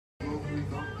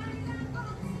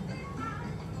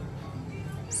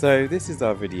So this is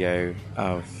our video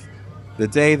of the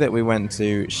day that we went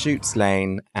to Shute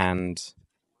Lane and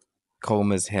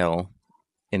Colmer's Hill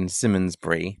in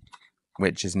Symondsbury,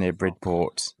 which is near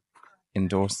Bridport in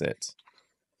Dorset.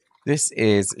 This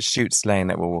is Shute Lane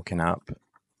that we're walking up.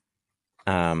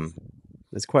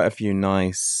 There's quite a few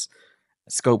nice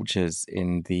sculptures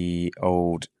in the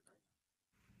old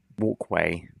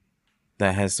walkway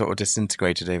that has sort of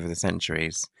disintegrated over the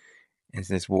centuries. It's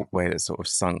this walkway that's sort of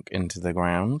sunk into the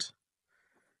ground.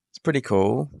 It's pretty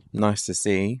cool, nice to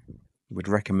see. Would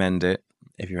recommend it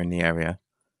if you're in the area.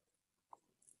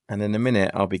 And in a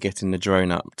minute, I'll be getting the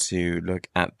drone up to look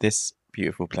at this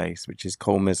beautiful place, which is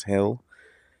Colmer's Hill,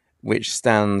 which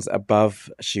stands above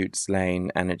Shute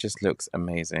Lane, and it just looks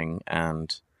amazing.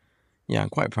 And yeah, I'm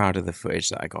quite proud of the footage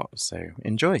that I got. So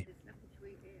enjoy.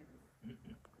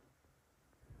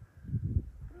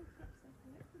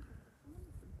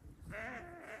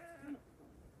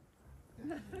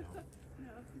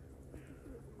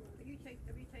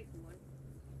 Have you taken one?